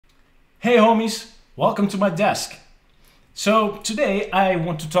Hey homies, welcome to my desk. So today I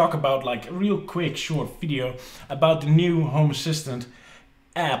want to talk about like a real quick short video about the new Home Assistant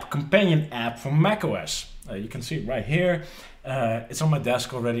app, companion app from macOS. You can see it right here. It's on my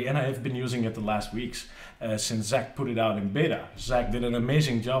desk already and I have been using it the last weeks since Zach put it out in beta. Zach did an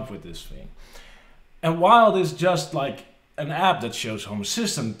amazing job with this thing. And while it's just like an app that shows Home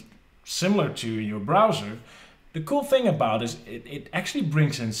Assistant similar to your browser, the cool thing about it is it actually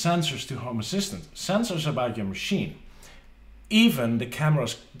brings in sensors to Home Assistant, sensors about your machine, even the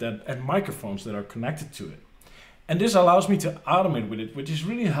cameras and microphones that are connected to it. And this allows me to automate with it, which is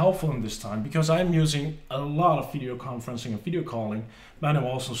really helpful in this time because I'm using a lot of video conferencing and video calling, but I'm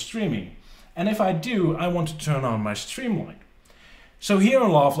also streaming. And if I do, I want to turn on my streamline. So here in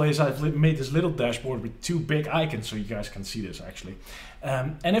Lovelace, I've made this little dashboard with two big icons so you guys can see this actually.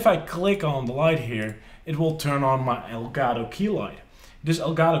 And if I click on the light here, it will turn on my Elgato key light. This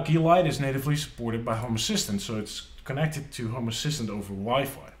Elgato key light is natively supported by Home Assistant, so it's connected to Home Assistant over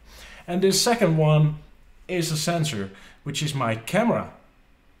Wi-Fi. And this second one is a sensor, which is my camera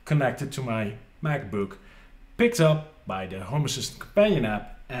connected to my MacBook, picked up by the Home Assistant companion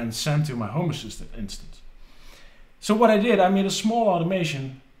app and sent to my Home Assistant instance. So what I did, I made a small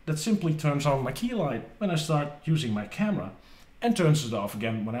automation that simply turns on my key light when I start using my camera and turns it off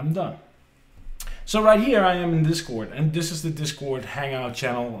again when I'm done. So right here I am in Discord, and this is the Discord Hangout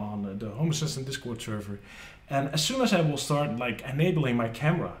channel on the Home Assistant Discord server. And as soon as I will start like enabling my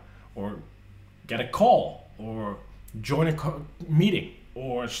camera or get a call or join a meeting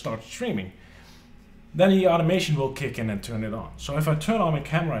or start streaming, then the automation will kick in and turn it on. So if I turn on my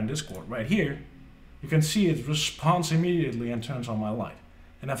camera in Discord right here, you can see it responds immediately and turns on my light.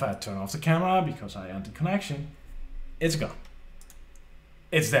 And if I turn off the camera because I end the connection, it's gone.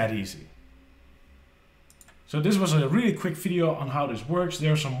 It's that easy. So this was a really quick video on how this works.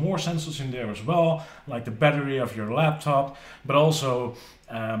 There are some more sensors in there as well, like the battery of your laptop, but also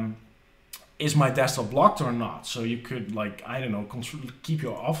is my desktop locked or not? So you could, like, I don't know, keep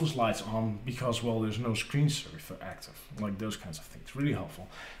your office lights on because, well, there's no screen saver active, like those kinds of things. Really helpful.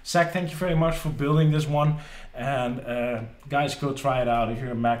 Zach, thank you very much for building this one. And guys, go try it out. If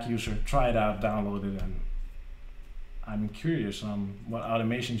you're a Mac user, try it out, download it, and I'm curious on what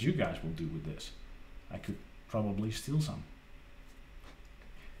automations you guys will do with this. I could probably steal some.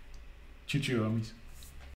 Choo-choo, homies.